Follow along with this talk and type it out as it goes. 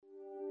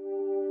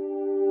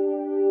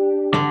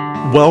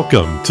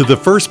Welcome to the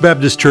First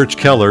Baptist Church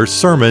Keller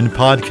Sermon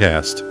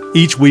Podcast.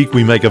 Each week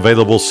we make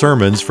available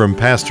sermons from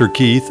Pastor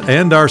Keith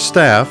and our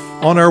staff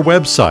on our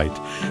website,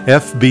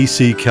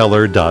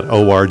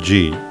 fbckeller.org.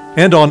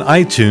 And on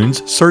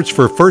iTunes, search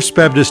for First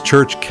Baptist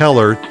Church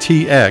Keller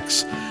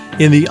TX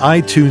in the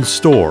iTunes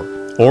Store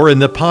or in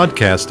the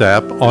podcast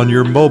app on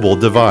your mobile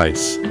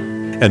device.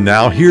 And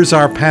now here's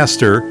our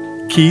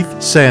pastor,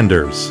 Keith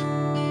Sanders.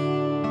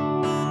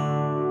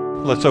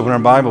 Let's open our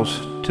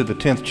Bibles to the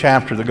 10th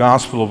chapter of the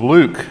Gospel of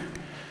Luke.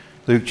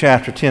 Luke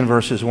chapter 10,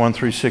 verses 1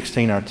 through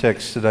 16, our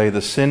text today, the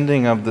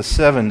sending of the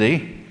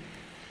 70.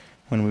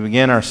 When we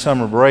began our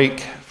summer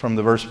break from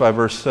the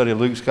verse-by-verse study of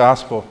Luke's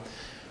Gospel,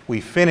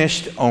 we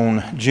finished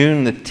on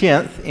June the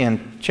 10th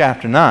in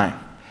chapter 9.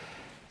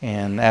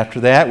 And after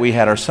that, we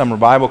had our summer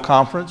Bible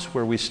conference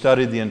where we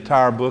studied the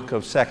entire book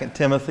of 2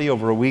 Timothy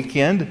over a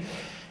weekend.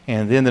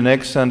 And then the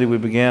next Sunday, we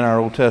began our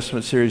Old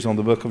Testament series on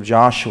the book of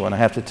Joshua. And I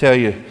have to tell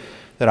you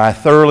that I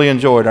thoroughly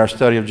enjoyed our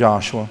study of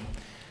Joshua.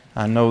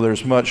 I know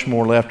there's much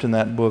more left in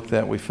that book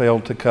that we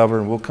failed to cover,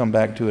 and we'll come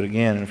back to it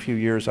again in a few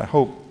years, I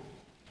hope.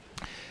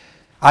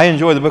 I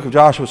enjoyed the book of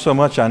Joshua so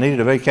much I needed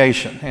a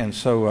vacation, and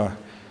so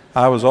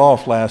I was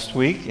off last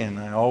week, and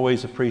I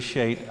always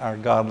appreciate our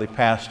godly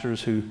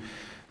pastors who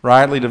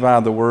rightly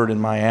divide the word in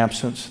my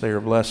absence. They are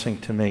a blessing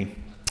to me.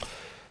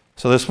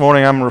 So this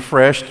morning I'm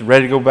refreshed,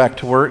 ready to go back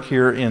to work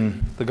here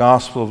in the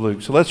Gospel of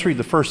Luke. So let's read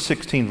the first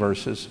 16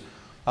 verses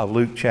of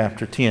Luke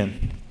chapter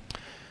 10.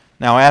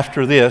 Now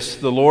after this,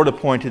 the Lord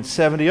appointed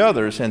 70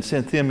 others and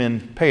sent them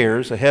in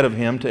pairs ahead of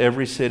him to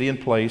every city and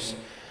place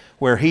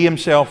where he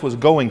himself was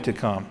going to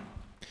come.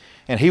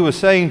 And he was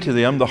saying to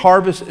them, "The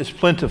harvest is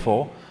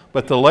plentiful,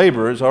 but the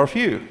laborers are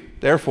few.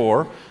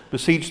 Therefore,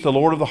 beseech the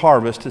Lord of the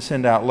harvest to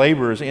send out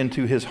laborers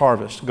into his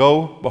harvest.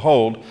 Go,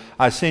 behold,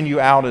 I send you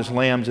out as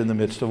lambs in the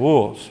midst of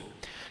wolves.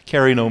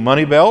 Carry no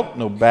money belt,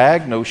 no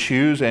bag, no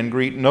shoes, and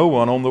greet no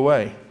one on the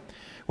way.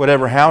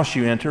 Whatever house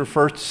you enter,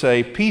 first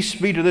say, 'Peace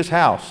be to this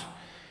house.'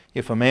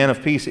 If a man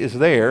of peace is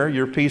there,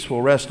 your peace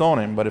will rest on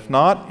him, but if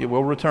not, it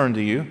will return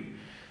to you.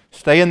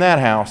 Stay in that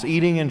house,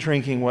 eating and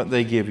drinking what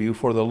they give you,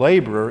 for the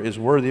laborer is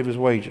worthy of his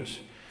wages.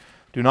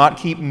 Do not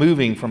keep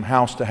moving from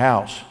house to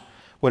house.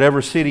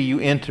 Whatever city you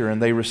enter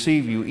and they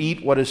receive you,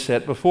 eat what is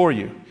set before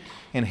you,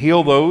 and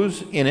heal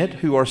those in it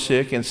who are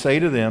sick, and say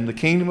to them, 'The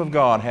kingdom of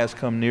God has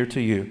come near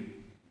to you.'"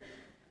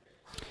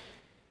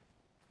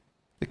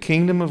 The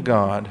kingdom of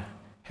God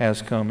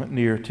has come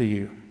near to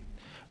you.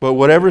 "But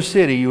whatever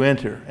city you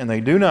enter and they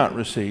do not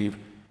receive,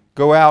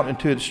 go out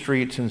into its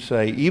streets and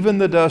say, 'Even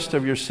the dust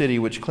of your city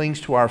which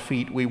clings to our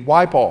feet we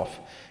wipe off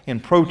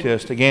in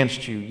protest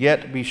against you.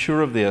 Yet be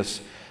sure of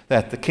this,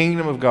 that the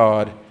kingdom of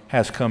God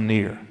has come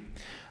near.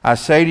 I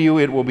say to you,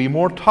 it will be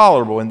more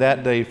tolerable in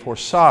that day for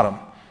Sodom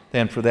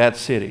than for that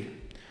city.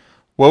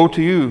 Woe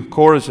to you,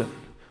 Chorazin!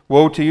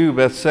 Woe to you,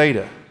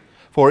 Bethsaida!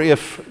 For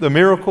if the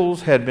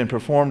miracles had been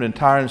performed in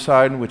Tyre and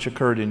Sidon which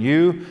occurred in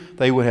you,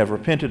 they would have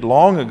repented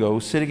long ago,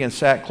 sitting in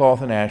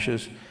sackcloth and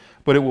ashes.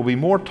 But it will be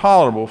more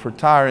tolerable for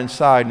Tyre and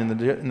Sidon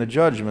in the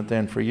judgment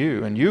than for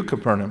you. And you,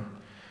 Capernaum,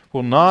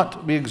 will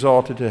not be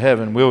exalted to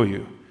heaven, will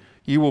you?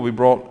 You will be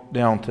brought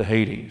down to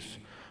Hades.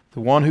 The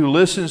one who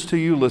listens to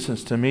you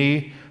listens to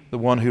me. The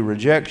one who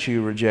rejects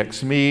you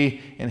rejects me.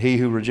 And he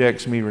who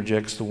rejects me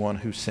rejects the one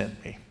who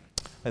sent me."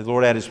 May the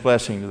Lord add his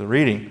blessing to the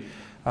reading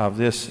of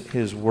this,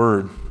 his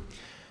word.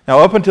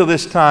 Now, up until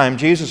this time,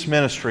 Jesus'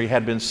 ministry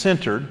had been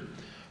centered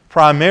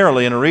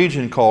primarily in a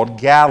region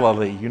called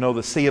Galilee. You know,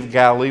 the Sea of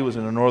Galilee was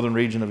in the northern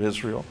region of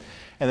Israel.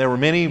 And there were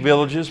many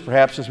villages,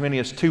 perhaps as many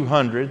as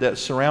 200, that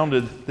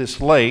surrounded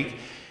this lake.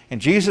 And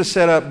Jesus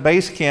set up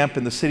base camp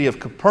in the city of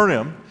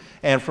Capernaum.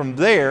 And from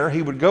there,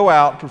 he would go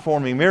out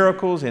performing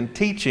miracles and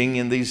teaching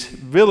in these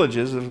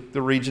villages of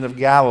the region of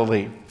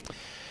Galilee.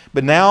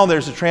 But now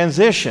there's a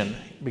transition.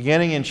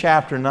 Beginning in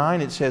chapter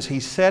 9, it says he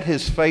set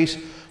his face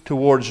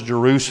towards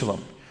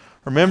Jerusalem.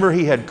 Remember,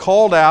 he had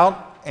called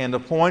out and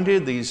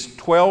appointed these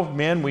 12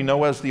 men we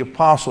know as the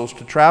apostles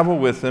to travel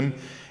with him,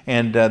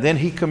 and then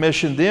he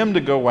commissioned them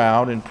to go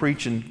out and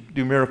preach and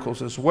do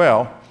miracles as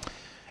well.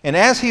 And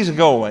as he's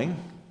going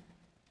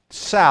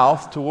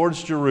south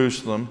towards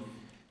Jerusalem,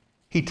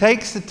 he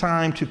takes the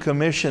time to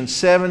commission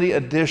 70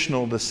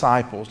 additional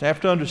disciples. Now, you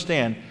have to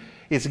understand,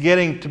 it's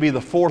getting to be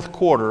the fourth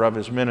quarter of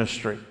his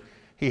ministry.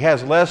 He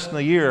has less than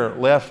a year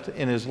left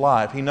in his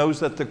life. He knows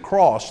that the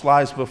cross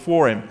lies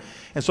before him.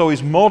 And so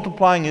he's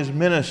multiplying his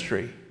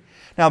ministry.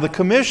 Now, the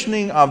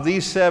commissioning of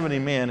these 70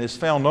 men is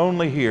found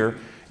only here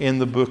in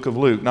the book of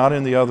Luke, not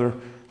in the other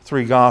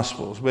three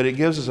Gospels. But it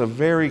gives us a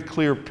very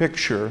clear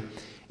picture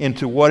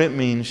into what it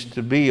means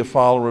to be a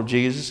follower of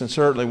Jesus, and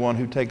certainly one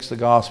who takes the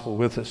gospel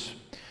with us.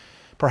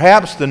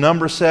 Perhaps the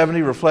number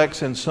 70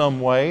 reflects in some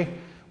way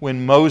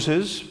when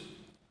Moses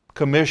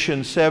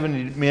commissioned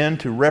 70 men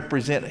to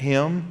represent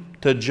him,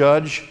 to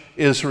judge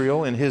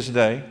Israel in his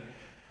day.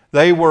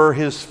 They were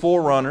his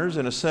forerunners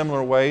in a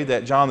similar way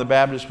that John the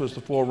Baptist was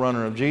the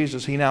forerunner of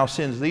Jesus. He now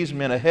sends these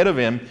men ahead of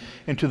him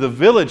into the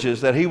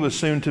villages that he was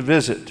soon to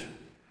visit.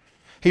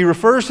 He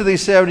refers to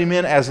these 70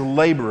 men as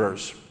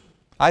laborers.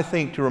 I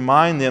think to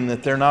remind them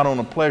that they're not on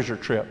a pleasure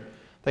trip.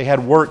 They had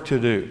work to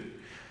do.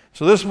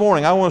 So this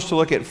morning I want us to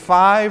look at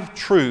 5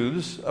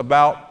 truths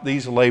about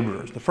these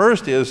laborers. The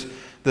first is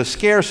the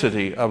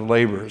scarcity of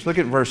laborers. Look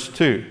at verse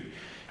 2.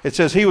 It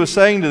says, he was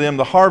saying to them,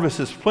 the harvest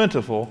is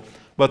plentiful,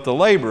 but the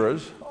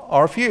laborers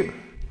are few.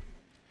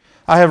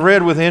 I have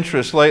read with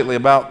interest lately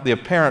about the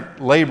apparent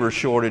labor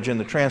shortage in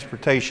the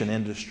transportation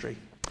industry.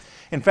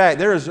 In fact,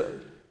 there is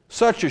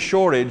such a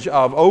shortage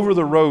of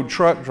over-the-road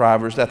truck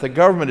drivers that the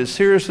government is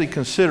seriously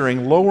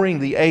considering lowering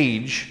the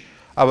age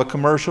of a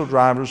commercial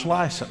driver's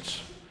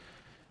license.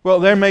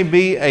 Well, there may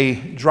be a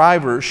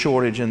driver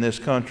shortage in this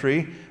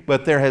country,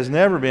 but there has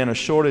never been a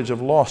shortage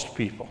of lost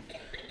people.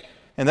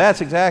 And that's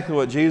exactly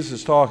what Jesus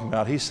is talking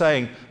about. He's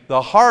saying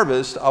the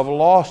harvest of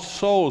lost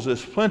souls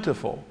is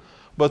plentiful,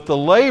 but the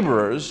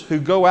laborers who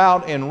go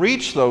out and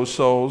reach those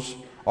souls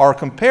are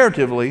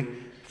comparatively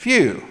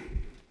few.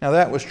 Now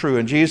that was true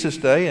in Jesus'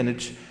 day, and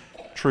it's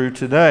true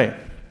today.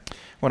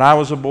 When I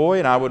was a boy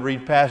and I would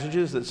read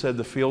passages that said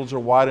the fields are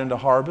white unto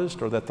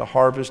harvest or that the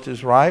harvest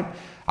is ripe,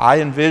 I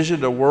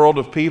envisioned a world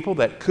of people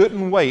that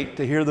couldn't wait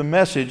to hear the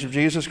message of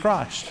Jesus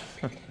Christ.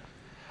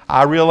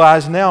 I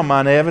realize now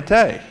my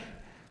naivete.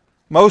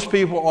 Most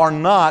people are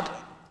not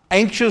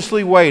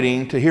anxiously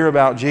waiting to hear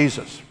about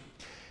Jesus.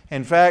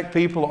 In fact,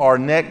 people are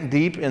neck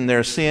deep in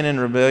their sin and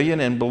rebellion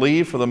and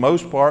believe for the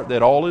most part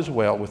that all is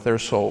well with their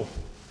soul.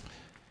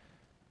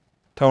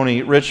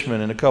 Tony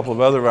Richmond and a couple of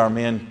other of our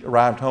men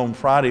arrived home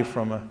Friday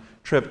from a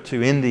trip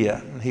to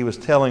India. And he was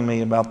telling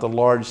me about the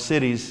large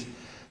cities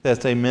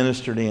that they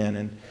ministered in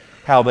and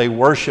how they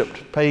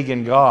worshiped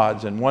pagan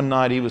gods. And one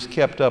night he was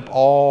kept up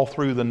all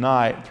through the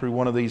night through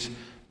one of these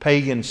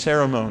pagan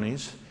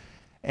ceremonies.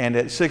 And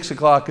at 6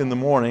 o'clock in the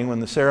morning, when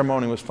the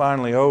ceremony was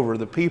finally over,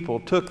 the people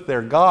took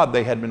their god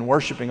they had been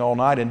worshiping all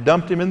night and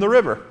dumped him in the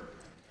river.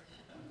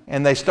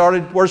 And they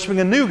started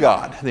worshiping a new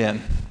god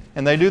then.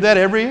 And they do that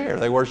every year.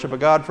 They worship a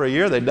god for a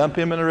year, they dump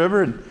him in the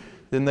river, and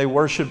then they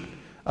worship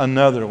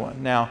another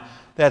one. Now,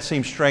 that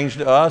seems strange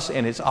to us,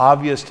 and it's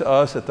obvious to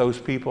us that those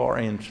people are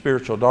in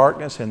spiritual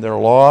darkness and they're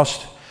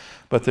lost.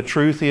 But the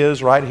truth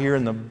is, right here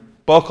in the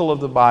buckle of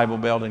the Bible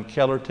Belt in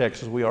Keller,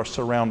 Texas, we are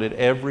surrounded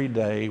every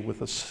day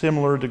with a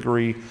similar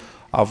degree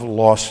of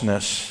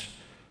lostness.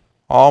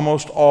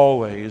 Almost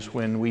always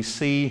when we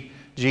see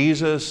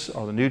Jesus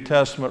or the New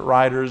Testament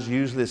writers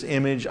use this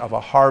image of a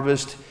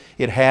harvest,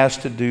 it has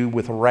to do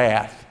with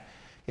wrath.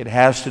 It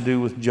has to do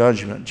with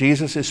judgment.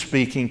 Jesus is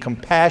speaking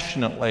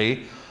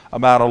compassionately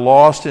about a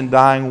lost and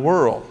dying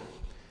world.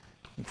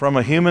 From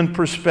a human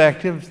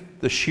perspective,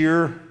 the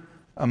sheer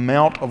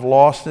amount of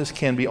lostness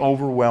can be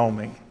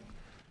overwhelming.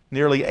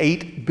 Nearly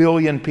 8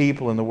 billion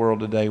people in the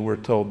world today, we're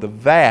told, the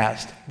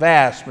vast,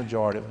 vast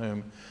majority of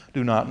whom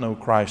do not know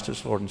Christ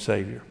as Lord and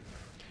Savior.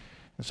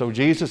 And so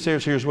Jesus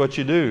says, here's what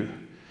you do.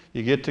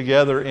 You get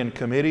together in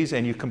committees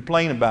and you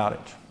complain about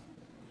it.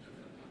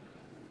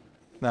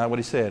 Now, what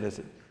he said, is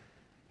it?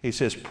 He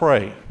says,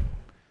 pray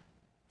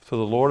for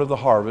the Lord of the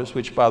harvest,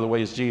 which, by the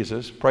way, is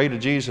Jesus. Pray to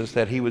Jesus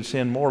that he would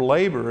send more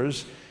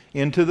laborers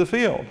into the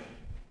field.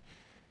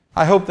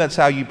 I hope that's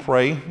how you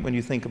pray when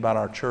you think about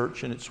our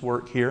church and its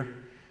work here.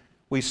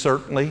 We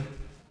certainly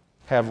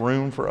have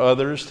room for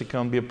others to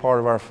come be a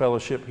part of our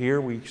fellowship here.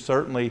 We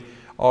certainly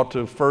ought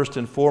to first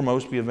and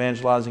foremost be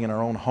evangelizing in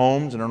our own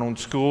homes, in our own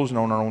schools, and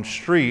on our own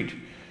street.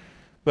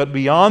 But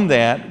beyond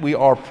that, we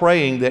are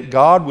praying that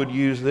God would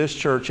use this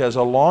church as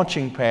a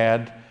launching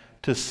pad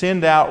to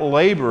send out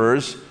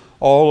laborers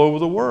all over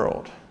the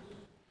world.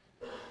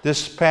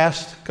 This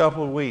past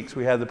couple of weeks,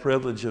 we had the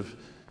privilege of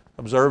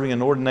observing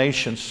an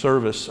ordination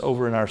service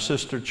over in our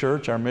sister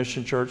church, our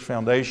Mission Church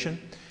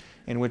Foundation,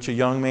 in which a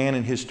young man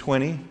in his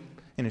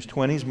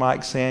 20s,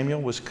 Mike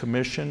Samuel, was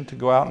commissioned to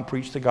go out and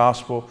preach the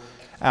gospel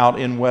out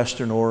in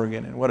Western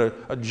Oregon. And what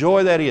a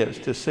joy that is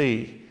to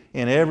see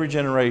in every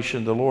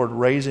generation the Lord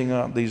raising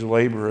up these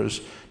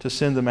laborers to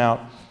send them out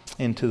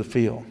into the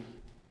field.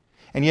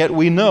 And yet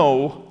we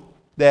know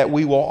that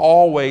we will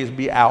always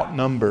be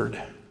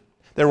outnumbered.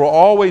 There will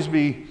always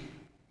be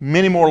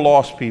many more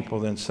lost people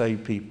than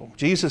saved people.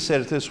 Jesus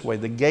said it this way,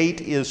 the gate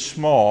is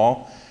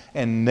small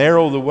and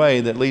narrow the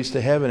way that leads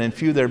to heaven, and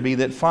few there be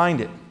that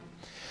find it.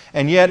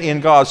 And yet in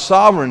God's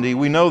sovereignty,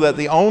 we know that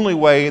the only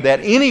way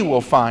that any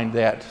will find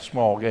that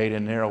small gate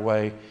and narrow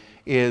way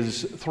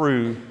is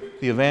through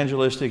the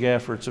evangelistic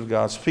efforts of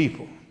God's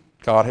people.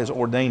 God has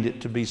ordained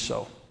it to be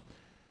so.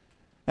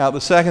 Now,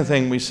 the second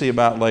thing we see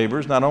about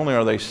laborers, not only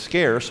are they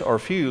scarce or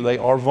few, they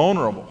are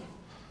vulnerable.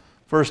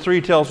 Verse 3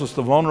 tells us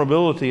the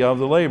vulnerability of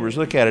the laborers.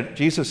 Look at it.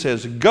 Jesus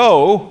says,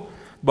 go,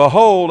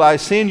 behold, I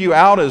send you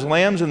out as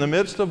lambs in the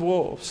midst of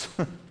wolves.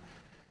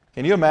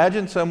 Can you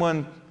imagine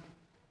someone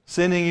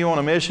sending you on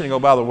a mission and go,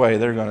 by the way,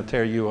 they're going to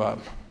tear you up.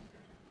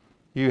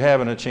 You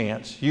haven't a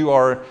chance. You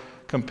are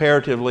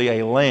comparatively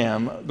a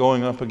lamb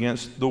going up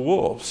against the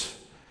wolves.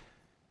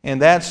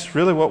 And that's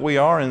really what we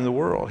are in the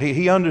world.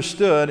 He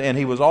understood, and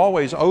he was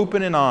always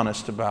open and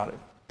honest about it.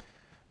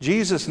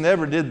 Jesus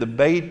never did the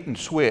bait and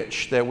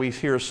switch that we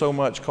hear so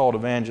much called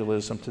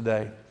evangelism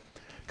today.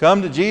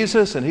 Come to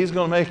Jesus and he's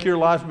going to make your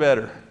life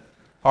better.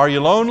 Are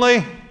you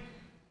lonely?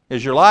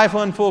 Is your life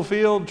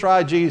unfulfilled?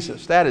 Try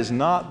Jesus. That is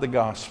not the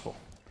gospel.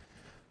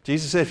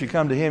 Jesus said if you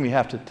come to Him, you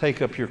have to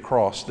take up your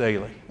cross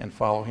daily and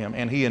follow Him.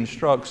 And He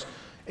instructs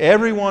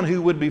everyone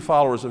who would be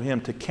followers of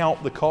Him to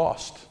count the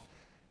cost.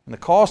 And the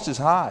cost is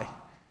high.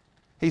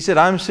 He said,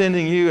 I'm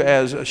sending you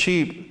as a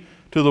sheep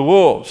to the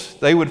wolves.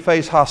 They would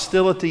face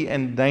hostility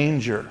and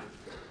danger.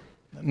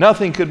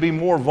 Nothing could be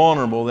more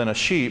vulnerable than a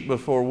sheep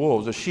before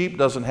wolves. A sheep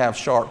doesn't have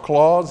sharp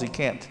claws. He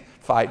can't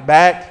fight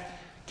back.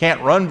 Can't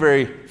run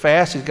very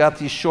fast. He's got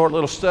these short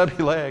little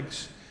stubby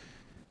legs.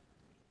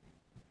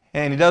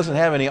 And he doesn't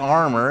have any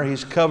armor.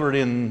 He's covered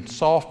in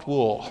soft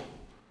wool.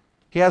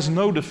 He has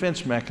no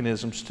defense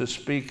mechanisms to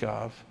speak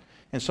of.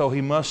 And so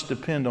he must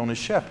depend on his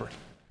shepherd.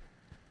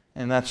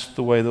 And that's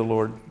the way the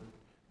Lord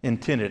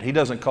intended. He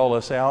doesn't call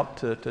us out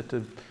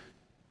to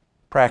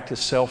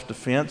practice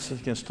self-defense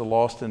against a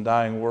lost and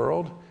dying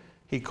world.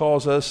 He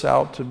calls us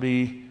out to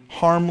be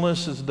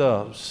harmless as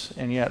doves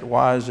and yet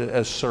wise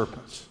as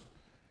serpents.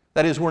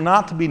 That is, we're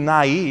not to be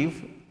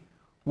naive.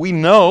 We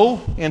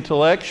know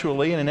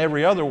intellectually and in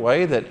every other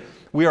way that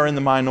we are in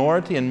the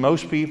minority and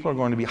most people are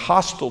going to be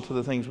hostile to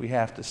the things we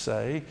have to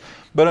say.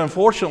 But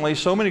unfortunately,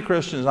 so many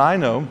Christians I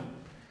know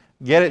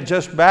get it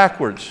just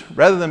backwards.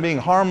 Rather than being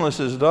harmless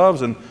as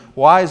doves and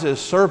wise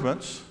as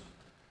serpents,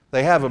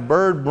 they have a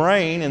bird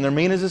brain and they're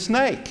mean as a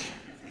snake.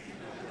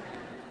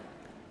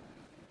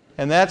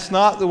 And that's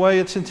not the way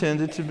it's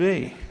intended to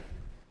be.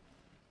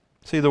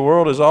 See, the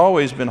world has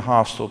always been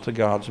hostile to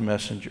God's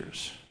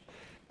messengers.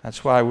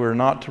 That's why we're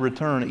not to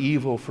return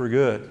evil for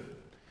good.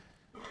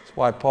 That's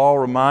why Paul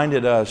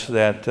reminded us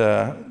that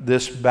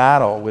this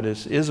battle, which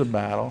is a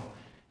battle,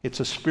 it's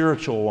a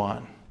spiritual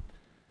one.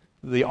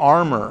 The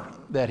armor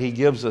that he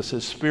gives us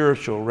is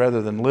spiritual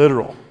rather than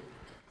literal.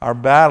 Our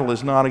battle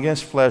is not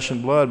against flesh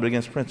and blood, but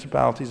against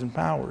principalities and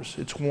powers.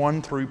 It's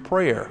won through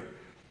prayer.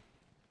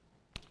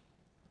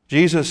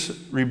 Jesus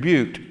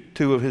rebuked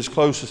two of his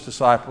closest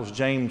disciples,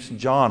 James and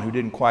John, who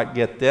didn't quite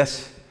get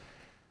this.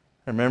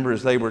 Remember,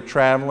 as they were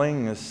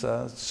traveling, this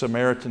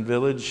Samaritan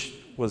village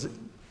was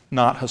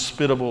not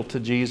hospitable to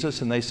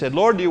Jesus, and they said,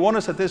 Lord, do you want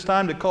us at this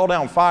time to call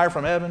down fire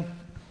from heaven?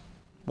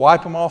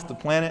 Wipe them off the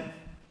planet?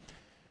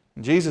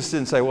 And Jesus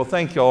didn't say, well,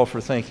 thank you all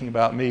for thinking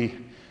about me.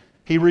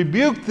 He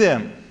rebuked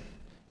them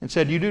and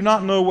said, you do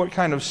not know what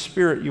kind of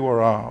spirit you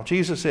are of.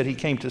 Jesus said he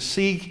came to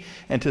seek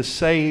and to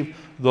save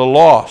the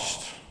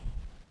lost.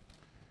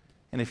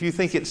 And if you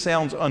think it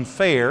sounds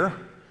unfair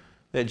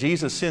that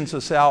Jesus sends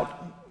us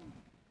out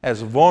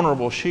as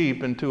vulnerable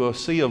sheep into a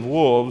sea of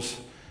wolves,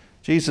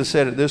 Jesus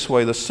said it this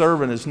way, the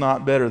servant is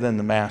not better than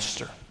the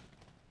master.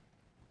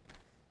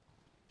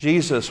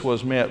 Jesus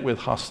was met with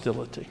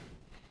hostility.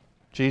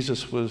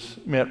 Jesus was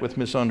met with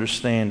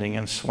misunderstanding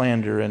and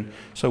slander, and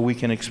so we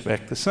can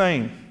expect the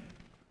same.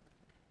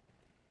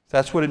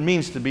 That's what it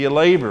means to be a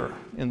laborer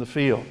in the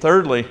field.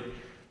 Thirdly,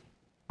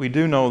 we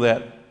do know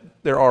that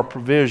there are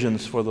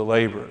provisions for the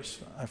laborers.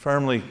 I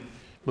firmly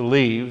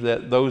believe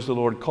that those the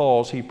Lord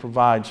calls, He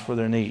provides for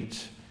their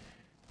needs.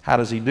 How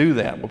does He do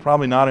that? Well,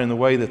 probably not in the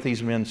way that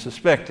these men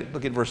suspected.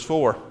 Look at verse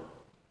 4.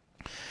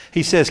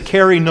 He says,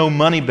 carry no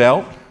money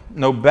belt,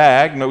 no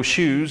bag, no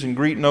shoes, and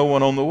greet no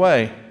one on the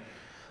way.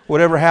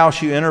 Whatever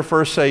house you enter,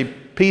 first say,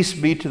 peace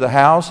be to the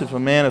house. If a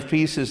man of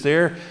peace is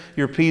there,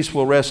 your peace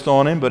will rest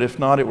on him, but if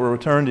not, it will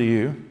return to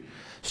you.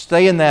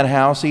 Stay in that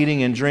house,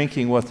 eating and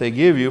drinking what they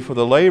give you, for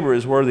the laborer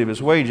is worthy of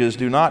his wages.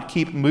 Do not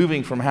keep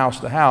moving from house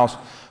to house.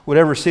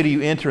 Whatever city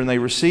you enter and they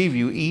receive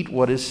you, eat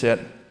what is set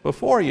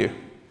before you.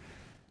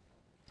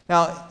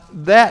 Now,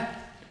 that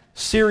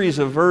series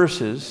of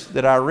verses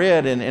that I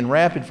read in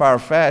rapid-fire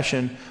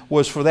fashion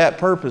was for that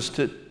purpose,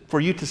 for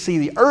you to see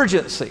the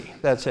urgency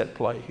that's at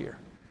play here.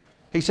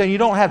 He's saying you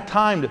don't have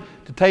time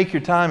to take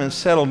your time and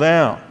settle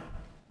down,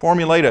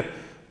 formulate a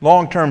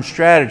long-term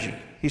strategy.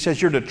 He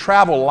says you're to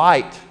travel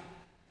light.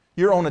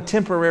 You're on a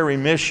temporary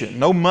mission.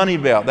 No money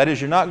belt. That is,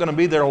 you're not going to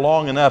be there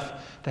long enough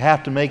to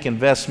have to make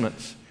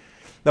investments.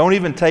 Don't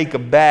even take a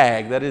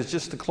bag. That is,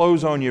 just the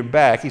clothes on your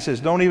back. He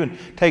says don't even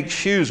take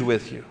shoes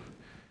with you.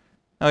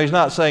 Now, he's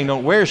not saying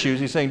don't wear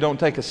shoes. He's saying don't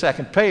take a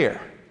second pair.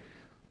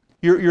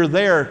 You're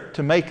there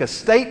to make a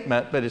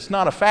statement, but it's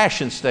not a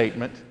fashion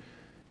statement.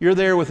 You're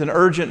there with an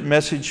urgent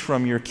message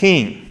from your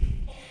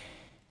king.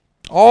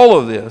 All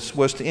of this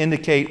was to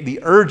indicate the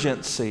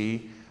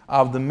urgency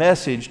of the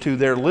message to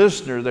their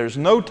listener. There's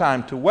no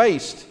time to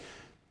waste.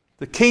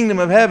 The kingdom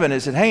of heaven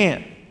is at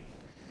hand.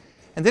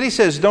 And then he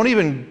says, don't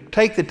even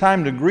take the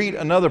time to greet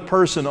another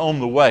person on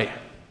the way.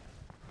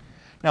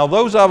 Now,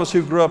 those of us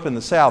who grew up in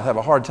the South have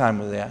a hard time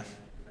with that.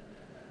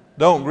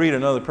 Don't greet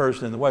another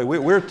person in the way.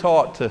 We're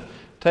taught to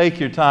take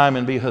your time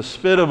and be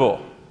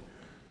hospitable,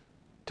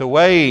 to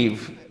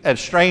wave at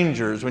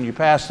strangers when you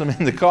pass them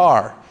in the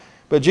car.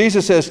 But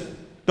Jesus says,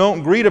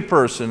 don't greet a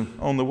person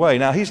on the way.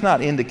 Now, he's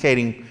not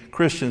indicating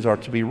Christians are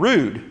to be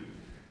rude.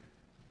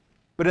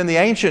 But in the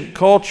ancient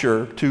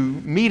culture, to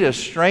meet a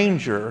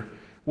stranger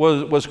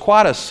was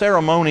quite a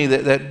ceremony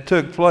that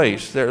took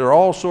place. There are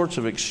all sorts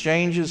of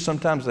exchanges.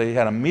 Sometimes they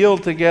had a meal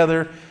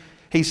together.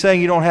 He's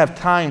saying you don't have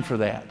time for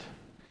that.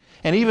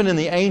 And even in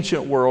the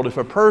ancient world, if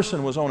a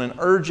person was on an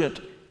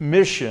urgent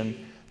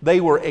mission, they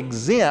were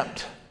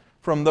exempt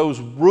from those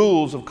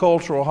rules of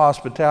cultural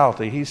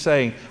hospitality. He's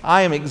saying,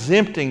 I am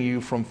exempting you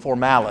from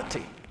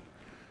formality.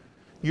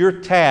 Your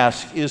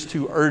task is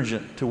too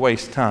urgent to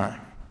waste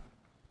time.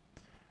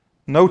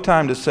 No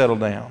time to settle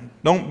down.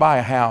 Don't buy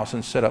a house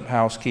and set up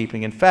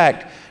housekeeping. In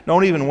fact,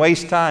 don't even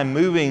waste time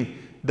moving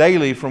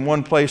daily from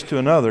one place to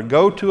another.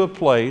 Go to a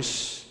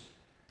place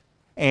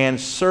and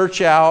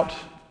search out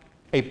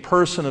a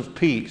person of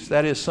peace.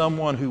 That is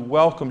someone who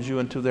welcomes you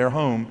into their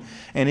home.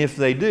 And if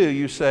they do,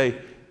 you say,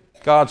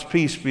 God's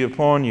peace be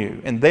upon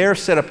you. And there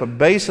set up a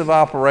base of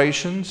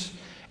operations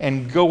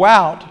and go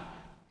out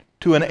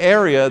to an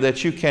area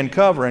that you can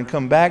cover and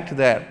come back to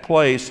that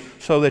place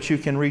so that you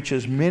can reach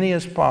as many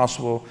as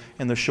possible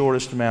in the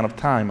shortest amount of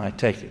time, I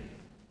take it.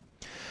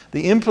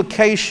 The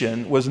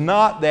implication was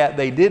not that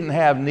they didn't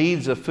have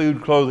needs of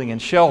food, clothing, and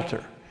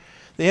shelter.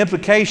 The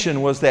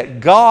implication was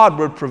that God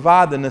would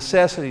provide the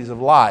necessities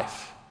of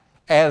life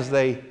as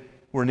they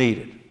were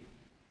needed.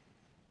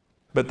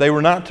 But they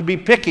were not to be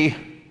picky.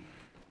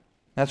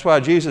 That's why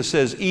Jesus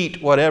says,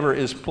 eat whatever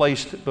is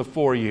placed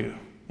before you.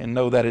 And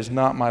no, that is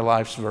not my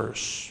life's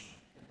verse.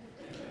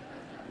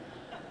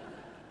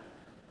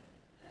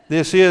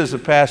 This is a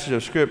passage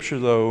of Scripture,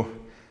 though,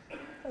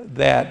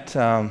 that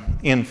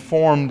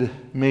informed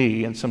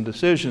me in some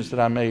decisions that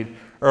I made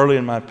early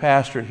in my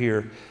pastorate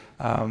here,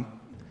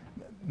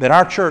 that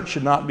our church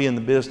should not be in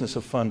the business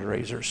of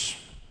fundraisers.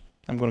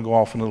 I'm going to go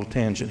off on a little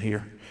tangent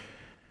here.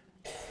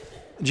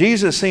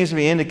 Jesus seems to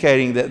be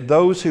indicating that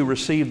those who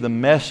receive the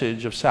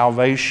message of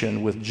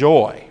salvation with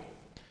joy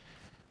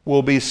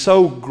will be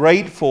so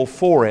grateful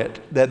for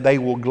it that they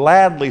will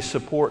gladly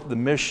support the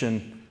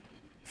mission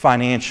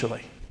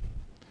financially.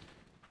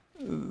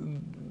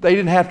 They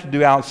didn't have to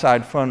do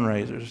outside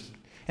fundraisers.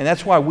 And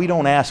that's why we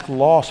don't ask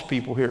lost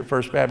people here at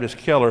First Baptist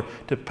Keller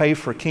to pay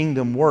for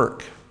kingdom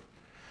work.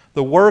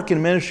 The work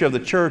and ministry of the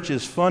church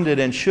is funded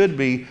and should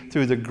be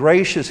through the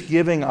gracious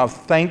giving of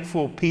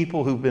thankful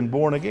people who've been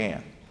born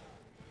again.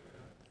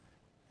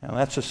 Now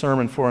that's a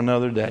sermon for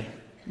another day.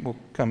 We'll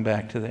come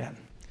back to that.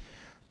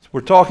 So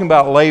we're talking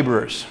about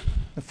laborers.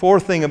 The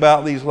fourth thing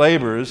about these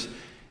laborers,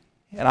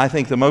 and I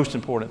think the most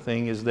important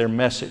thing, is their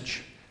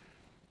message.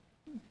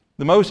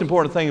 The most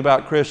important thing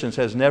about Christians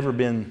has never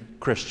been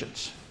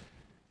Christians.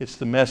 It's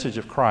the message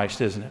of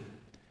Christ, isn't it?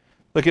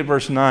 Look at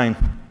verse 9.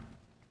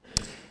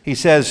 He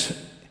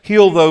says,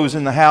 heal those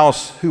in the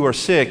house who are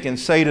sick and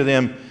say to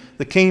them,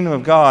 the kingdom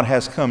of God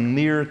has come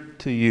near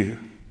to you.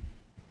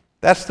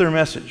 That's their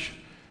message.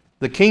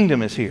 The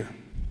kingdom is here.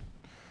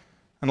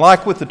 And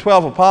like with the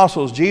 12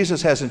 apostles,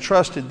 Jesus has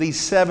entrusted these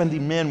 70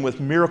 men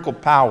with miracle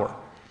power.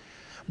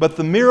 But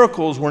the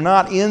miracles were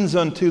not ends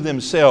unto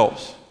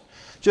themselves.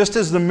 Just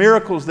as the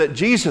miracles that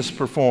Jesus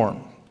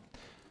performed,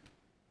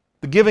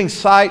 the giving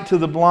sight to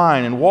the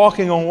blind and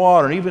walking on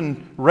water and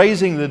even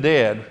raising the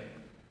dead,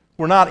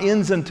 were not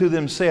ends unto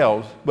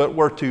themselves, but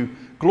were to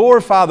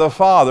glorify the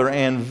Father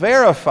and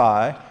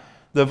verify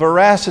the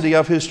veracity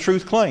of His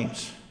truth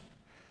claims.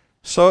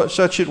 So,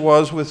 such it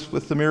was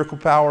with the miracle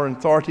power and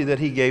authority that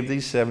He gave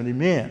these 70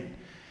 men.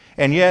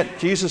 And yet,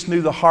 Jesus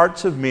knew the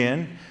hearts of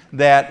men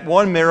that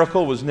one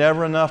miracle was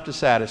never enough to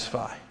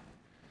satisfy.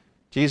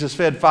 Jesus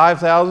fed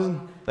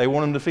 5,000, they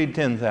want Him to feed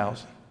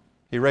 10,000.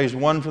 He raised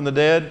one from the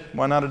dead,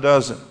 why not a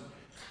dozen?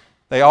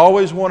 They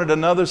always wanted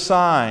another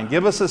sign.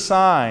 Give us a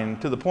sign,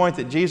 to the point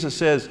that Jesus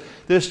says,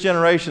 this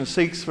generation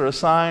seeks for a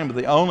sign, but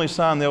the only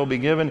sign they will be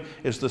given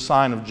is the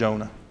sign of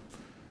Jonah,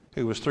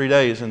 who was 3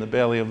 days in the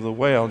belly of the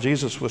whale.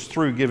 Jesus was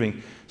through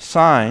giving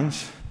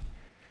signs.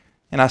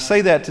 And I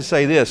say that to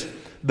say this: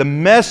 the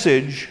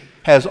message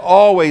has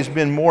always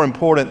been more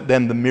important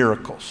than the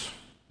miracles.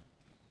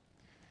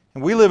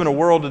 And we live in a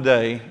world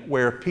today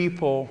where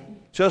people,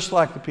 just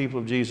like the people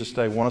of Jesus'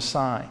 day, want a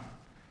sign.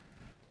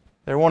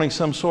 They're wanting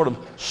some sort of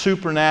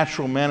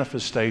supernatural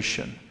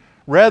manifestation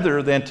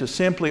rather than to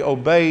simply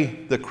obey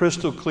the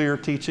crystal clear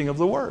teaching of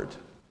the Word.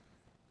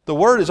 The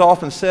Word is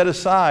often set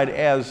aside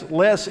as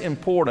less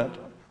important,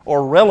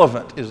 or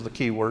relevant is the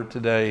key word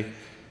today,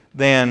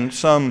 than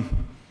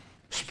some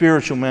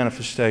spiritual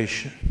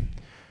manifestation.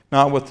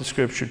 Not what the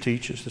Scripture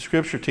teaches. The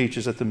Scripture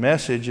teaches that the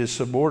message is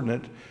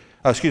subordinate,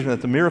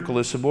 that the miracle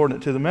is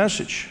subordinate to the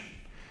message.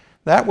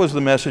 That was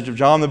the message of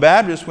John the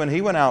Baptist when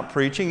he went out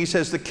preaching. He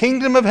says, the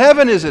kingdom of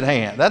heaven is at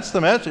hand. That's the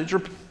message.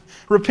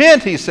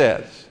 Repent, he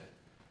says.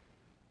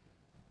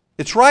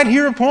 It's right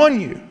here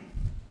upon you.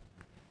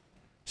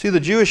 See, the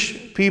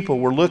Jewish people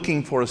were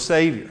looking for a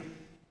Savior,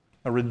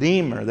 a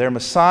Redeemer, their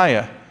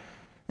Messiah.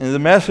 And the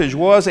message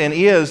was and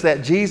is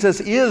that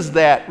Jesus is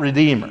that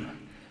Redeemer.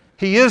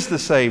 He is the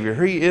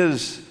Savior. He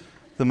is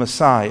the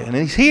Messiah. And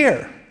He's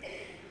here.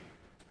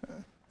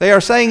 They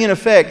are saying, in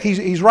effect,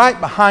 He's right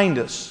behind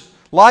us.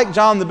 Like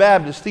John the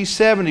Baptist, these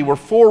 70 were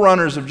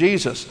forerunners of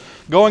Jesus,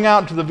 going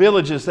out to the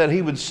villages that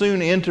He would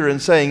soon enter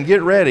and saying,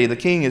 get ready, the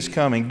King is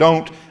coming.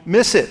 Don't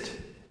miss it.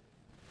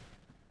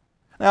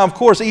 Now, of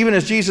course, even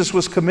as Jesus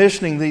was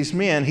commissioning these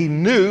men, He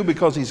knew,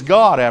 because He's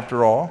God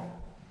after all,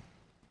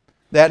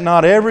 that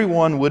not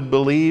everyone would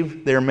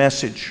believe their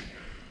message,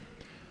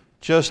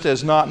 just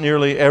as not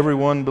nearly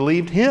everyone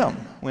believed him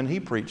when he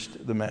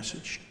preached the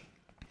message.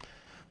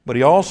 But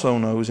he also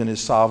knows in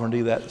his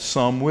sovereignty that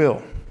some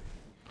will.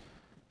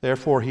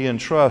 Therefore, he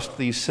entrusts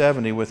these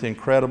 70 with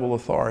incredible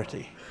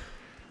authority.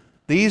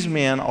 These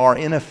men are,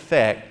 in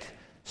effect,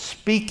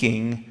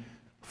 speaking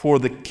for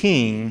the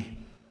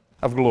King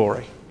of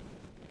glory.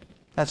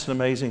 That's an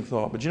amazing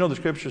thought. But you know the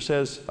Scripture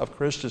says of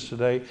Christians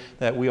today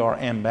that we are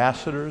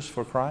ambassadors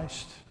for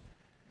Christ.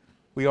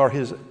 We are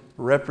His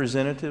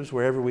representatives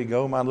wherever we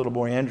go. My little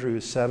boy Andrew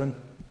is 7.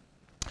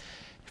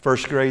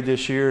 First grade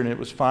this year, and it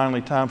was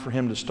finally time for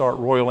him to start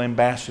Royal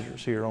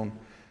Ambassadors here on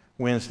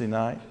Wednesday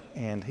night.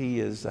 And he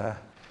is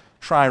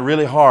trying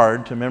really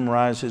hard to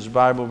memorize his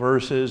Bible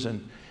verses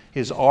and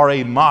his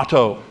RA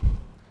motto.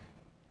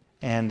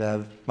 And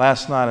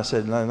last night I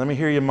said, let me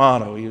hear your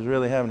motto. He was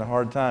really having a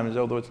hard time,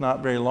 although it's not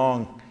very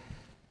long.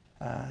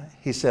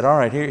 He said, all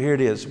right, here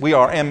it is. We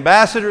are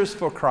ambassadors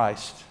for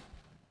Christ.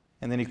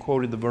 And then he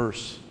quoted the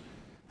verse.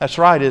 That's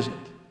right, isn't it?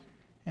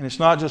 And it's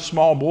not just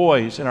small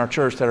boys in our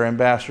church that are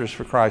ambassadors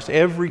for Christ.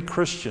 Every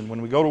Christian,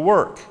 when we go to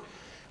work,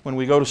 when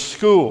we go to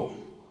school,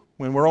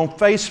 when we're on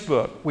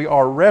Facebook, we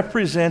are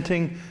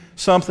representing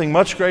something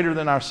much greater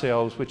than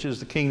ourselves, which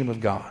is the kingdom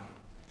of God.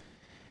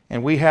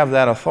 And we have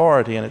that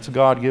authority, and it's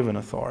God-given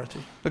authority.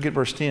 Look at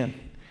verse 10.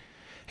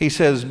 He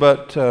says,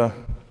 but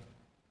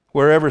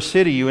wherever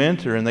city you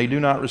enter and they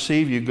do not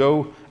receive you,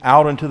 go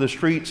out into the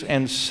streets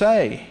and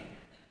say,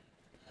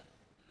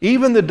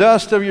 even the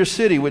dust of your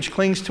city which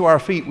clings to our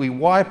feet we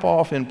wipe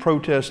off in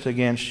protest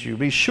against you.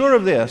 Be sure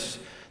of this,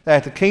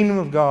 that the kingdom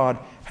of God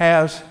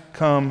has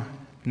come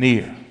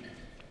near.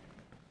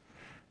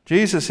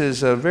 Jesus is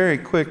very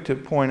quick to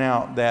point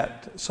out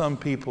that some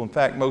people, in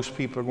fact most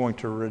people, are going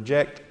to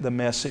reject the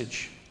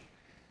message.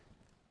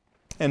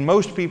 And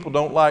most people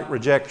don't like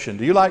rejection.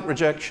 Do you like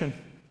rejection?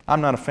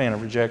 I'm not a fan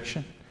of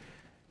rejection.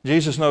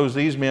 Jesus knows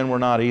these men were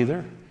not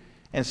either.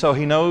 And so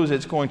He knows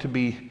it's going to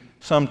be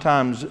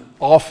sometimes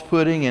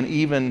off-putting and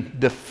even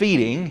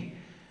defeating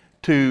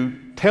to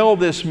tell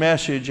this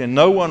message and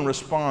no one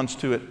responds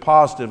to it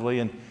positively.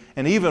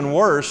 And even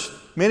worse,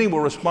 many will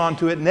respond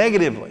to it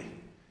negatively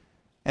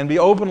and be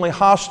openly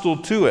hostile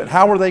to it.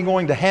 How are they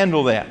going to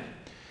handle that?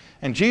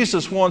 And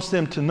Jesus wants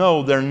them to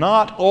know they're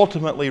not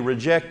ultimately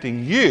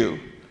rejecting you,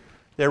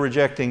 they're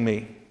rejecting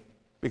me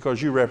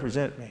because you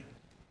represent me.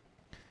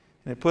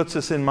 And it puts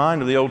us in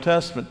mind of the Old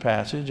Testament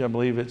passage. I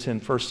believe it's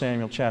in 1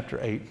 Samuel chapter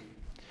 8.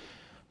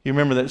 You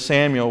remember that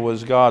Samuel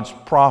was God's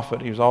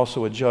prophet. He was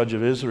also a judge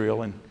of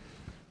Israel. And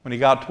when he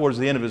got towards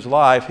the end of his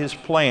life, his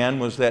plan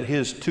was that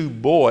his 2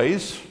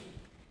 boys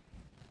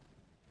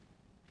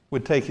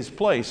would take his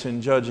place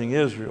in judging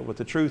Israel. But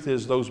the truth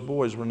is, those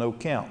boys were no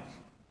count.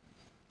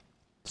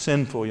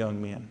 Sinful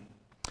young men.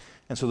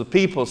 And so the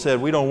people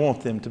said, we don't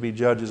want them to be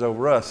judges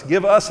over us.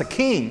 Give us a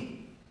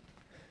king.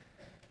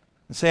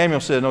 And Samuel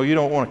said, no, you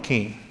don't want a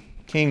king.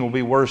 King will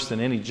be worse than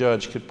any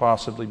judge could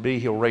possibly be.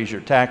 He'll raise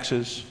your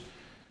taxes.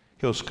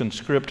 He'll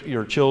conscript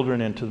your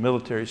children into the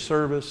military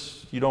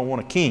service. You don't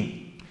want a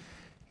king.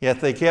 Yet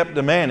they kept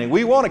demanding,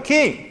 we want a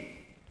king.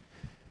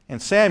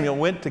 And Samuel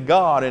went to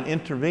God and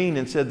intervened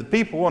and said, the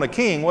people want a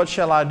king, what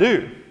shall I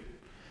do?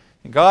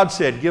 And God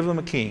said, give them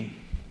a king.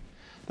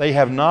 They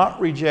have not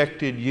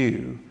rejected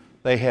you,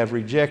 they have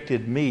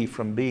rejected me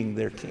from being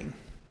their king.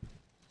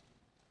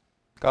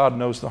 God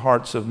knows the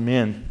hearts of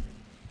men.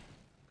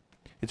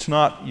 It's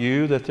not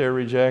you that they're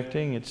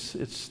rejecting,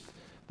 it's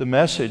the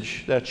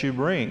message that you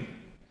bring.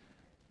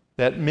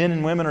 That men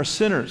and women are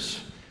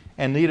sinners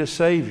and need a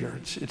Savior.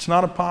 It's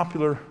not a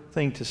popular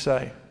thing to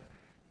say. It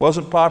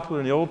wasn't popular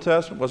in the Old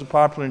Testament, it wasn't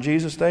popular in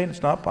Jesus' day, and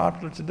it's not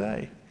popular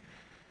today.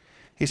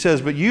 He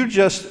says, but you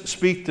just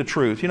speak the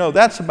truth. You know,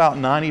 that's about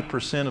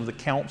 90% of the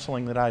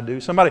counseling that I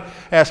do. Somebody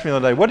asked me the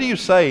other day, what do you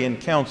say in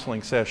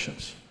counseling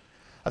sessions?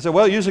 I said,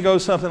 well, it usually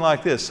goes something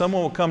like this.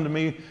 Someone will come to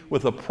me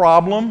with a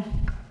problem,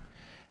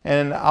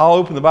 and I'll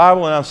open the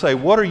Bible and I'll say,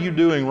 what are you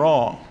doing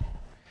wrong?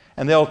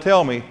 And they'll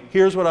tell me,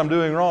 here's what I'm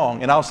doing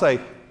wrong. And I'll say,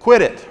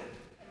 quit it.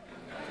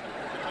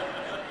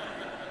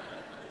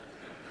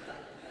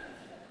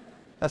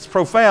 That's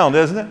profound,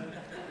 isn't it?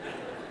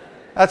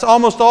 That's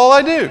almost all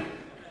I do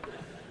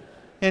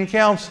in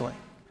counseling.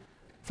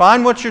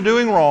 Find what you're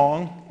doing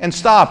wrong and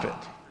stop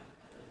it.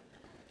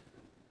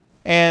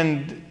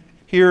 And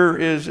here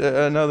is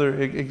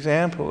another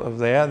example of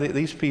that.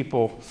 These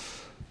people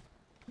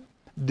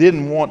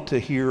didn't want to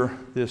hear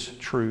this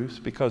truth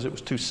because it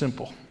was too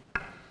simple.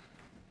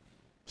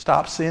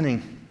 Stop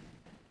sinning.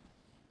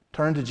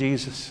 Turn to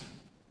Jesus.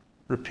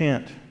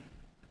 Repent.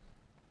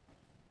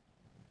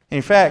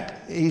 In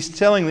fact, he's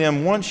telling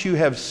them once you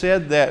have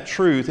said that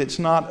truth, it's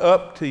not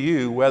up to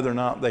you whether or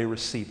not they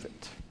receive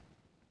it.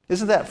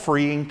 Isn't that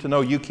freeing to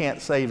know you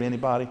can't save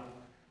anybody?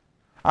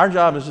 Our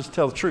job is just to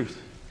tell the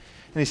truth.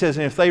 And he says,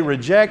 and if they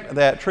reject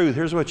that truth,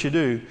 here's what you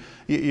do.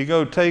 You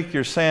go take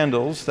your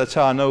sandals. That's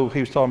how I know he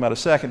was talking about a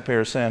second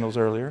pair of sandals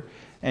earlier.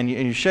 And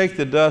you shake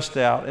the dust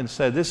out and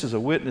say, this is a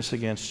witness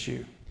against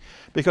you.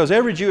 Because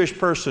every Jewish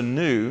person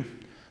knew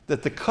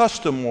that the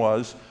custom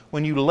was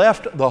when you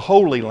left the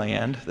Holy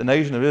Land, the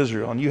nation of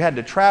Israel, and you had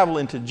to travel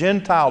into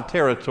Gentile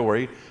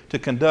territory to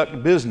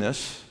conduct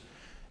business,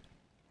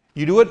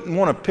 you wouldn't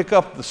want to pick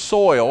up the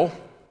soil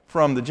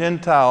from the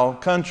Gentile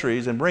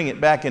countries and bring it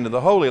back into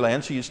the Holy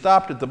Land, so you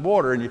stopped at the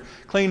border and you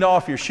cleaned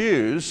off your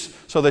shoes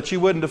so that you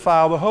wouldn't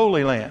defile the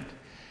Holy Land.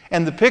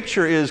 And the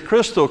picture is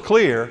crystal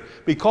clear.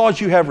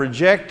 Because you have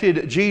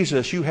rejected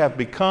Jesus, you have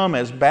become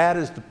as bad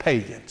as the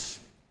pagans.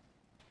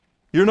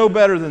 You're no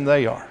better than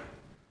they are.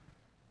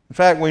 In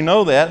fact, we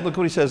know that. Look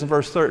what he says in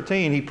verse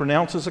 13. He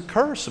pronounces a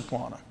curse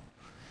upon them.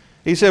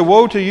 He said,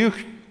 "Woe to you,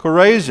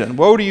 Chorazin!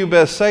 Woe to you,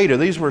 Bethsaida!"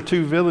 These were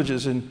two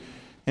villages in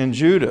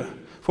Judah.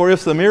 "For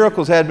if the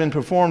miracles had been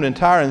performed in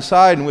Tyre and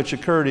Sidon, which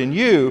occurred in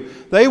you,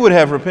 they would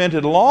have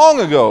repented long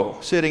ago,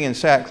 sitting in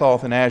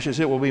sackcloth and ashes.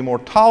 It will be more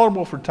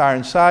tolerable for Tyre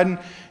and Sidon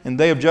in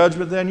the day of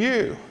judgment than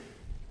you."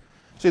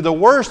 See, the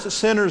worst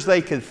sinners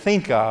they could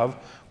think of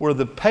were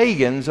the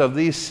pagans of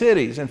these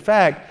cities. In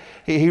fact,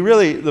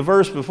 the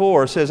verse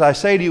before says, "I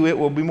say to you, it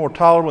will be more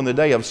tolerable in the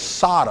day of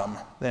Sodom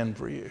than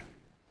for you."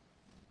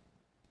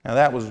 Now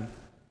that was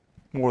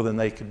more than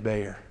they could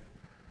bear.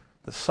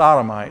 The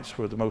Sodomites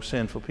were the most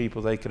sinful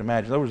people they could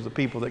imagine. Those were the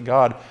people that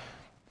God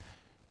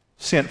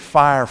sent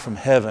fire from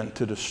heaven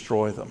to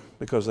destroy them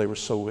because they were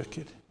so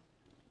wicked.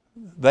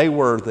 They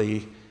were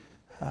the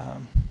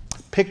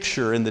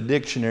picture in the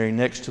dictionary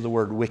next to the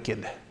word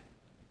wicked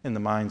in the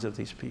minds of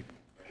these people.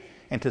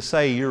 And to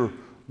say you're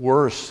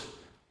worse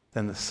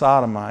than the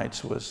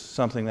Sodomites was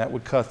something that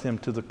would cut them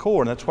to the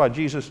core. And that's why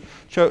Jesus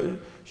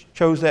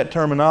chose that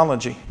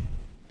terminology.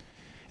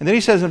 And then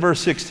he says in verse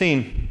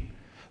 16,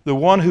 "The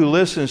one who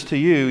listens to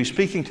you," he's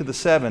speaking to the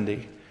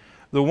 70,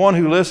 "the one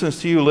who listens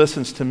to you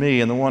listens to me,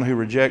 and the one who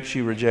rejects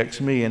you rejects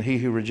me, and he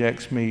who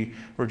rejects me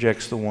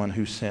rejects the one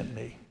who sent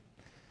me."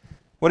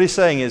 What he's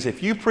saying is,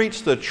 if you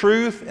preach the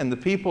truth and the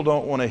people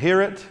don't want to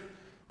hear it,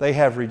 they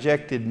have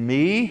rejected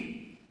me,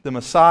 the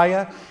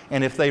Messiah,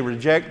 and if they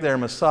reject their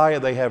Messiah,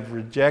 they have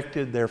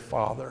rejected their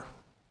Father,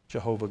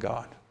 Jehovah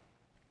God.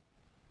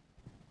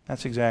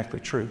 That's exactly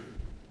true.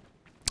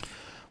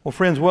 Well,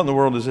 friends, what in the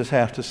world does this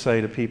have to say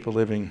to people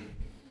living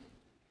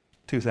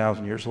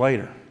 2,000 years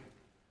later?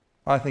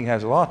 I think it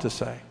has a lot to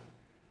say.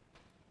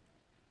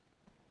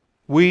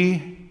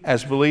 We,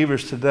 as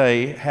believers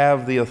today,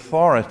 have the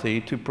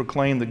authority to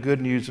proclaim the good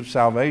news of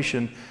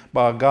salvation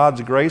by God's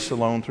grace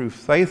alone, through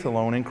faith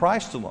alone, in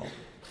Christ alone,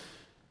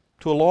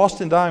 to a lost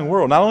and dying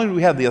world. Not only do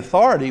we have the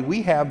authority,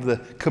 we have the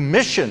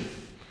commission.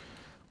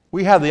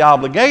 We have the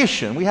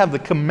obligation. We have the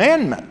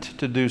commandment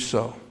to do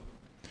so.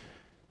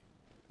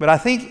 But I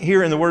think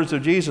here in the words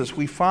of Jesus,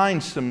 we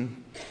find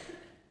some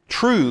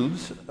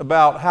truths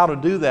about how to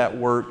do that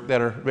work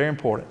that are very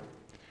important.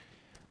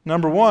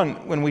 Number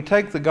one, when we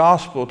take the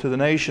gospel to the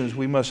nations,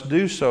 we must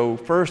do so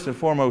first and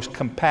foremost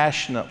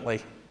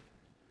compassionately.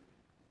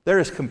 There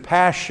is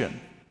compassion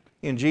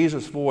in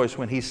Jesus' voice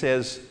when he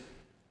says,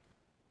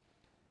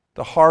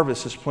 "The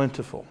harvest is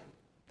plentiful."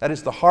 That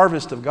is, the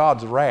harvest of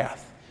God's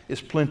wrath is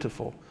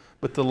plentiful,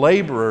 but the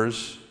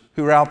laborers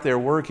who are out there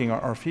working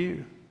are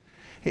few.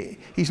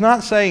 He's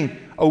not saying,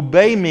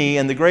 "Obey me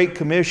and the Great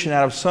Commission"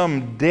 out of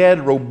some dead,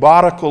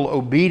 robotical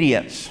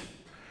obedience.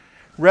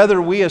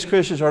 Rather, we as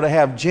Christians are to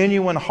have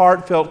genuine,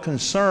 heartfelt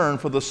concern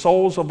for the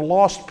souls of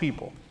lost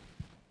people.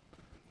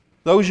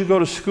 Those you go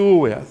to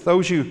school with,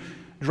 those you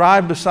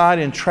drive beside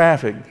in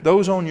traffic,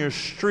 those on your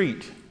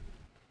street.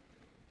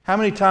 How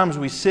many times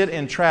we sit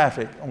in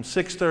traffic on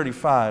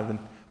 635 and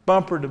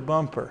bumper to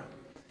bumper,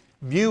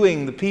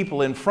 viewing the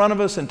people in front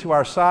of us and to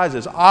our sides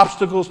as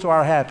obstacles to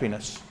our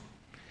happiness.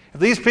 If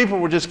these people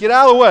would just get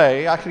out of the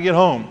way, I could get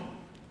home.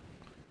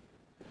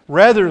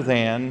 Rather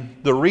than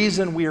the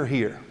reason we are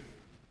here.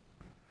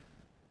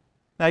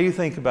 Now you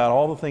think about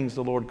all the things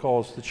the Lord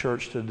calls the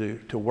church to do.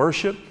 To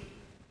worship,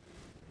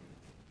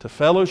 to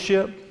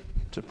fellowship,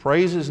 to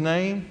praise His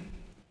name.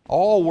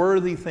 All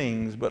worthy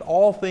things, but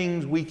all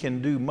things we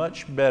can do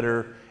much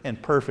better and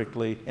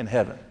perfectly in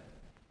heaven.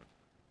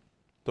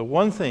 The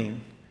one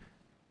thing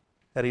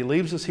that He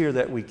leaves us here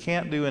that we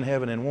can't do in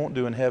heaven and won't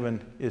do in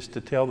heaven is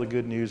to tell the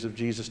good news of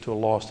Jesus to a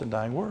lost and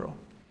dying world.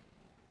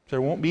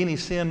 There won't be any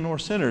sin nor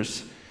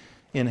sinners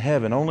in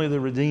heaven, only the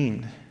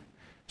redeemed.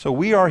 So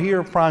we are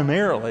here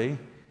primarily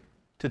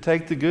to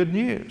take the good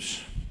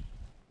news.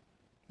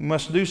 We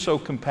must do so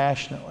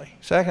compassionately.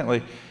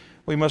 Secondly,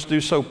 we must do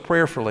so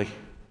prayerfully.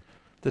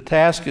 The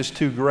task is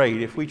too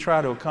great. If we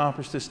try to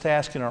accomplish this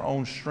task in our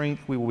own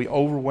strength, we will be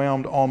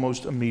overwhelmed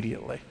almost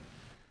immediately.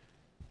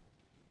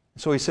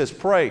 So he says,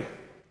 pray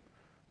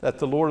that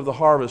the Lord of the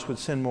harvest would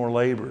send more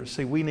laborers.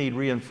 See, we need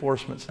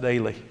reinforcements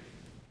daily,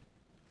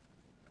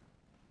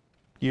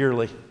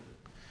 yearly.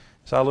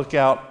 So I look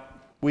out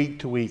week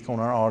to week on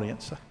our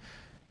audience.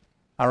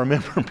 I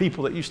remember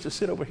people that used to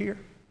sit over here.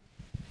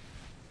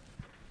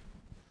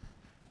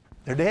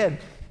 They're dead.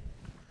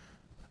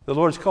 The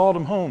Lord's called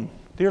them home.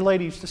 Dear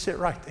lady used to sit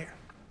right there.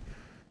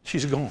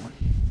 She's gone.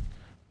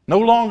 No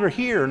longer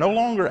here, no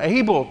longer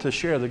able to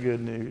share the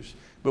good news.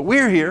 But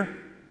we're here.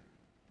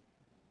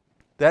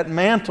 That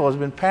mantle has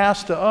been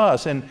passed to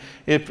us. And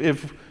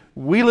if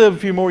we live a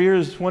few more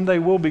years, one day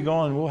we'll be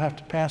gone and we'll have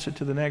to pass it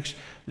to the next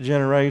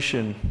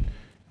generation.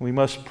 We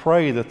must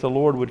pray that the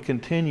Lord would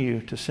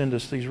continue to send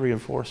us these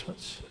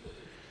reinforcements.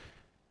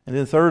 And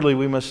then thirdly,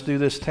 we must do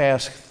this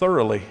task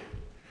thoroughly.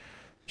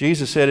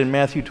 Jesus said in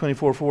Matthew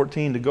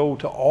 24:14 to go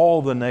to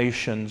all the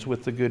nations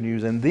with the good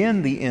news, and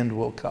then the end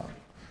will come.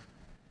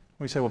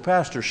 We say, well,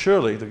 Pastor,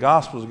 surely the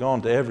gospel's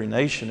gone to every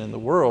nation in the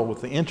world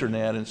with the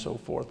internet and so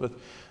forth. But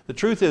the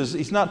truth is,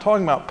 he's not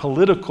talking about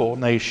political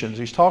nations.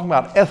 He's talking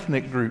about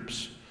ethnic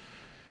groups.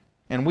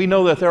 And we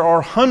know that there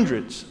are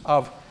hundreds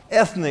of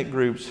ethnic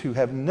groups who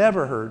have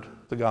never heard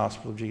the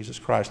gospel of Jesus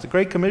Christ. The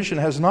Great Commission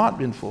has not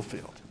been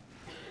fulfilled.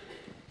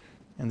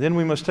 And then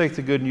we must take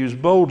the good news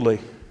boldly.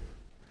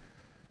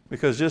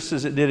 Because just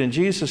as it did in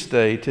Jesus'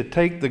 day, to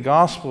take the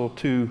gospel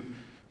to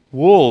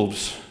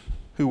wolves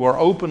who are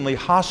openly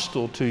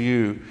hostile to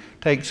you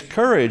takes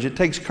courage. It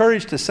takes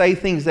courage to say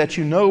things that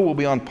you know will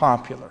be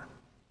unpopular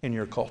in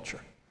your culture.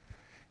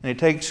 And it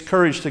takes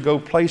courage to go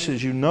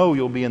places you know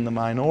you'll be in the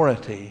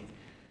minority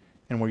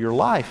and where your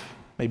life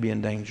may be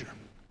in danger.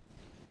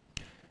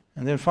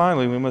 And then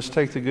finally, we must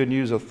take the good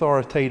news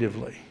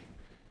authoritatively,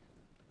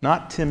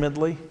 not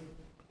timidly,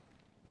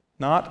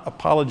 not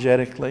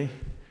apologetically,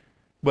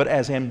 but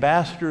as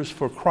ambassadors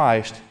for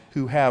Christ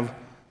who have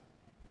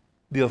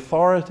the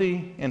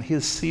authority and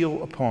His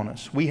seal upon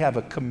us. We have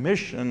a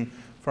commission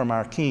from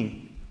our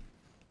King.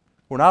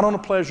 We're not on a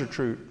pleasure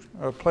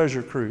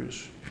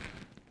cruise.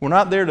 We're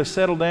not there to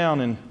settle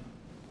down and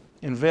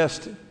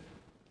invest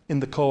in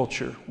the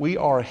culture. We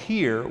are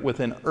here with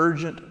an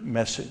urgent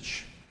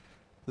message.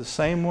 The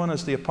same one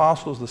as the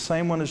apostles, the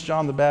same one as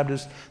John the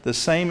Baptist, the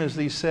same as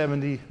these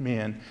 70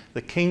 men.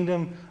 The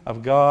kingdom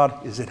of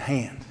God is at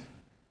hand.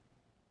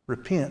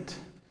 Repent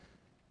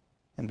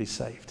and be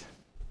saved.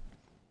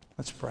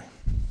 Let's pray.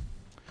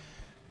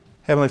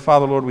 Heavenly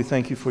Father, Lord, we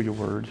thank you for your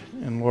word.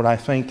 And Lord, I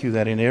thank you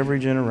that in every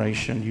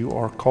generation you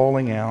are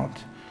calling out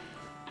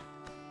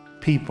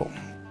people,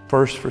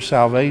 first for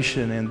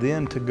salvation and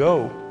then to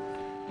go.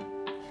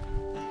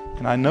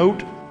 And I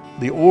note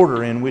the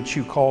order in which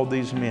you called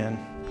these men.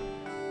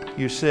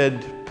 You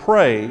said,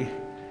 pray,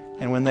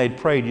 and when they'd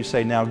prayed, you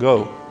say, now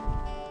go.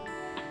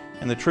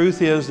 And the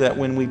truth is that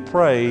when we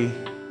pray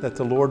that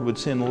the Lord would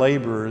send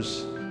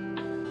laborers,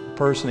 the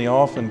person He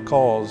often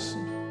calls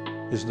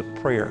is the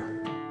prayer,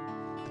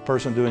 the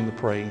person doing the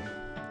praying.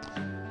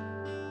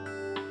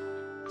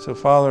 So,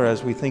 Father,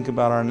 as we think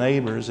about our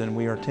neighbors and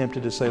we are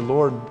tempted to say,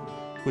 Lord,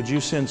 would you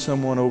send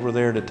someone over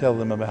there to tell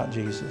them about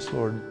Jesus?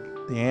 Lord,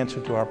 the answer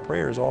to our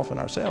prayer is often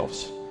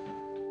ourselves.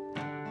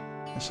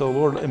 And so,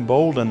 Lord,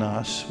 embolden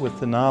us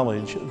with the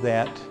knowledge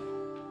that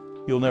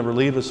you'll never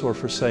leave us or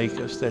forsake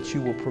us, that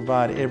you will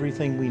provide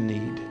everything we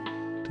need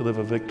to live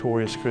a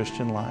victorious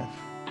Christian life.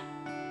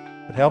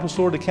 But help us,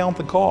 Lord, to count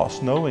the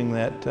cost, knowing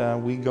that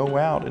we go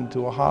out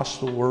into a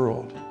hostile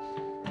world.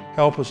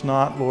 Help us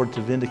not, Lord,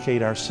 to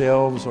vindicate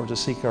ourselves or to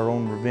seek our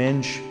own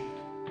revenge,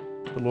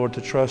 but, Lord,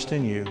 to trust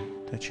in you,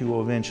 that you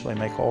will eventually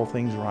make all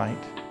things right.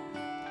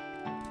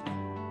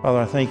 Father,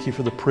 I thank you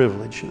for the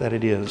privilege that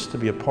it is to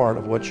be a part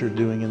of what you're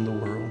doing in the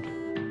world.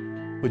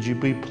 Would you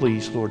be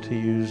pleased, Lord, to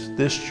use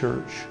this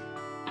church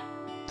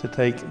to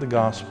take the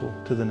gospel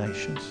to the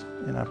nations?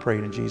 And I pray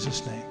it in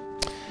Jesus' name.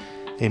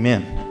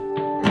 Amen.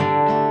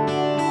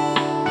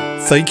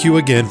 Thank you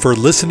again for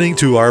listening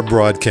to our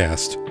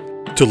broadcast.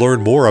 To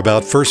learn more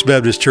about First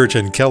Baptist Church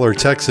in Keller,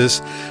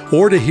 Texas,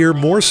 or to hear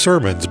more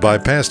sermons by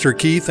Pastor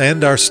Keith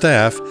and our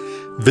staff,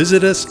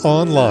 visit us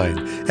online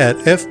at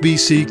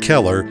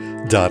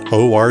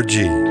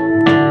fbckeller.org.